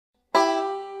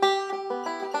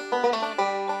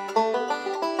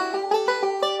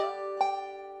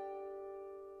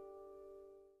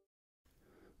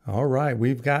All right,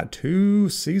 we've got two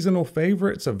seasonal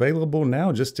favorites available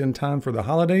now just in time for the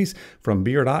holidays. From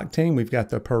Beard Octane, we've got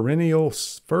the perennial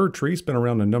fir tree. It's been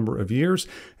around a number of years.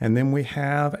 And then we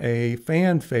have a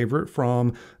fan favorite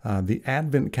from the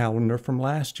Advent calendar from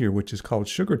last year, which is called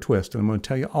Sugar Twist. And I'm going to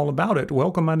tell you all about it.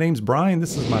 Welcome, my name's Brian.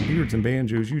 This is my Beards and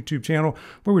Banjos YouTube channel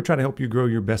where we try to help you grow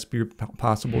your best beard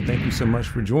possible. Thank you so much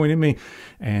for joining me.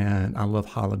 And I love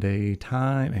holiday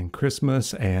time and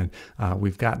Christmas. And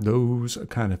we've got those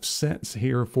kind of scents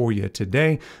here for you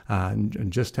today.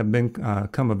 Just have been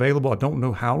come available. I don't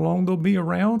know how long they'll be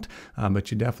around,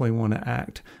 but you definitely want to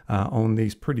act on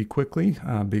these pretty quickly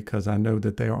because I know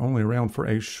that they are only around for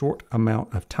a short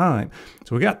amount of time.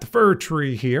 So we got the fir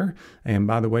tree here. And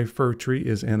by the way, fir tree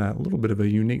is in a little bit of a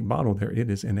unique bottle there.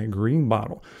 It is in a green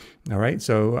bottle. All right.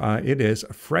 So it is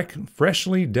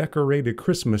freshly decorated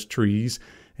Christmas trees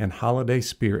and holiday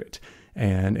spirit.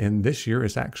 And this year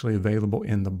it's actually available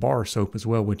in the bar soap as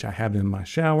well, which I have in my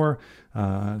shower.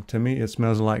 To me, it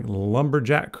smells like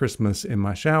lumberjack Christmas in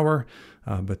my shower,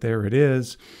 but there it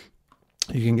is.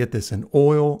 You can get this in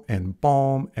oil and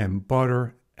balm and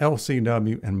butter,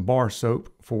 LCW and bar soap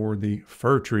for the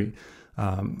fir tree.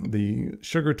 The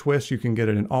Sugar Twist, you can get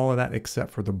it in all of that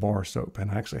except for the bar soap. And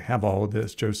I actually have all of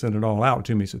this. Joe sent it all out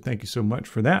to me, so thank you so much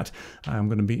for that. I'm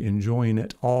going to be enjoying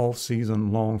it all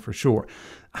season long for sure.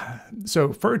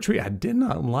 So fir tree, I did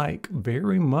not like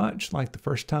very much like the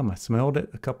first time I smelled it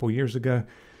a couple years ago.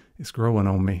 It's growing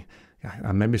on me.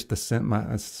 Maybe it's the scent,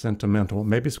 my sentimental.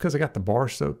 Maybe it's because I got the bar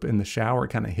soap in the shower.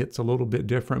 It kind of hits a little bit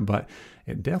different, but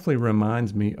it definitely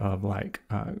reminds me of like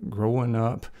growing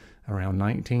up around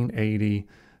 1980,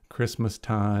 Christmas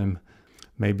time,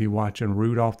 maybe watching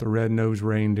Rudolph the Red-Nosed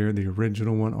Reindeer, the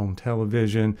original one on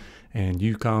television, and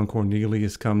Yukon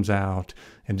Cornelius comes out,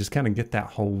 and just kind of get that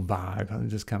whole vibe,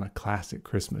 just kind of classic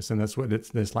Christmas. And that's what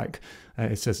it's like.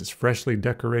 It says it's freshly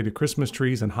decorated Christmas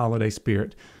trees and holiday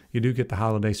spirit. You do get the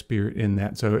holiday spirit in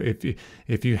that. So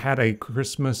if you had a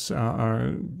Christmas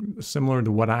similar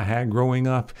to what I had growing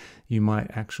up, you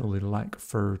might actually like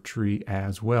fir tree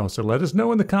as well. So let us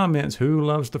know in the comments who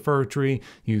loves the fir tree.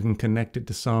 You can connect it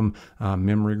to some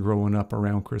memory growing up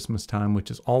around Christmas time, which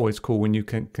is always cool when you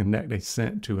can connect a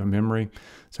scent to a memory.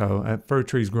 So fir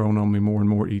tree's grown on me more and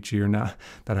more each year now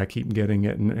that I keep getting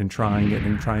it and trying it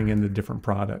and trying in the different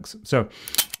products. So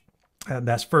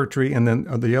that's fir tree. And then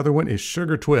the other one is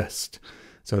Sugar Twist.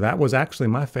 So that was actually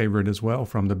my favorite as well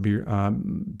from the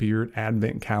Beard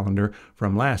Advent calendar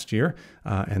from last year.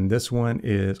 And this one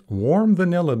is warm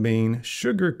vanilla bean,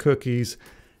 sugar cookies,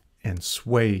 and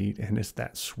suede. And it's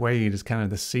that suede is kind of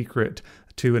the secret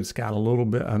to it. It's got a little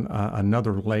bit,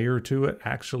 another layer to it,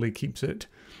 actually keeps it.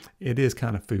 It is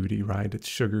kind of foodie, right? It's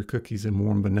sugar cookies and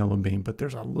warm vanilla bean, but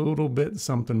there's a little bit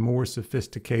something more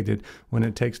sophisticated when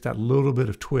it takes that little bit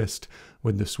of twist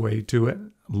with the suede to it.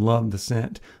 Love the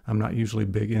scent. I'm not usually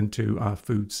big into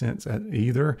food scents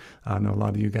either. I know a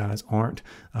lot of you guys aren't.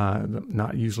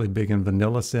 Not usually big in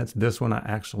vanilla scents. This one I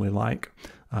actually like.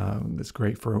 It's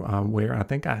great for wear. I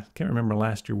think I can't remember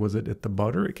last year, was it at the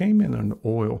butter? It came in an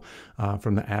oil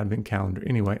from the Advent calendar.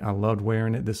 Anyway, I loved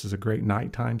wearing it. This is a great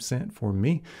nighttime scent for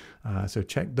me. So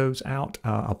check those out.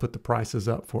 I'll put the prices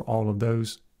up for all of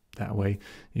those. That way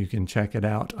you can check it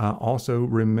out. Also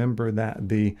remember that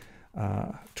the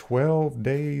 12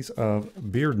 days of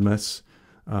Beardmas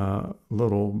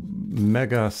little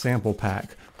mega sample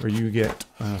pack where you get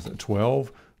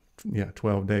 12. Yeah,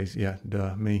 12 days. Yeah,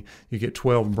 duh, me. You get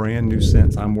 12 brand new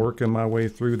scents. I'm working my way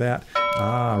through that.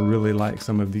 I really like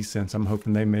some of these scents. I'm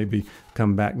hoping they maybe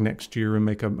come back next year and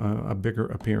make a bigger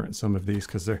appearance, some of these,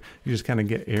 because you just kind of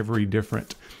get every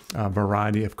different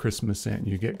variety of Christmas scent.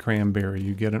 You get cranberry,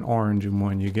 you get an orange in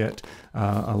one, you get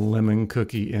a lemon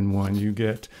cookie in one, you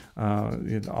get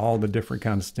all the different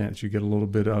kind of scents. You get a little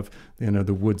bit of,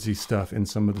 the woodsy stuff in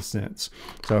some of the scents.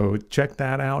 So check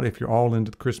that out. If you're all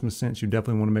into the Christmas scents, you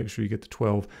definitely want to make sure you get the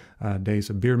 12 days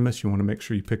of Beardmas. You want to make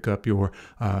sure you pick up your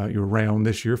round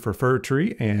this year for fir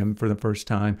tree, and for the first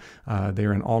time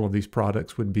there in all of these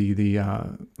products would be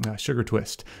the Sugar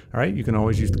Twist. All right, you can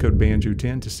always use the code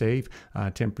BANJO10 to save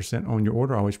 10% on your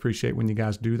order. I always appreciate when you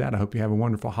guys do that. I hope you have a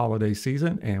wonderful holiday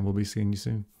season, and we'll be seeing you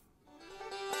soon.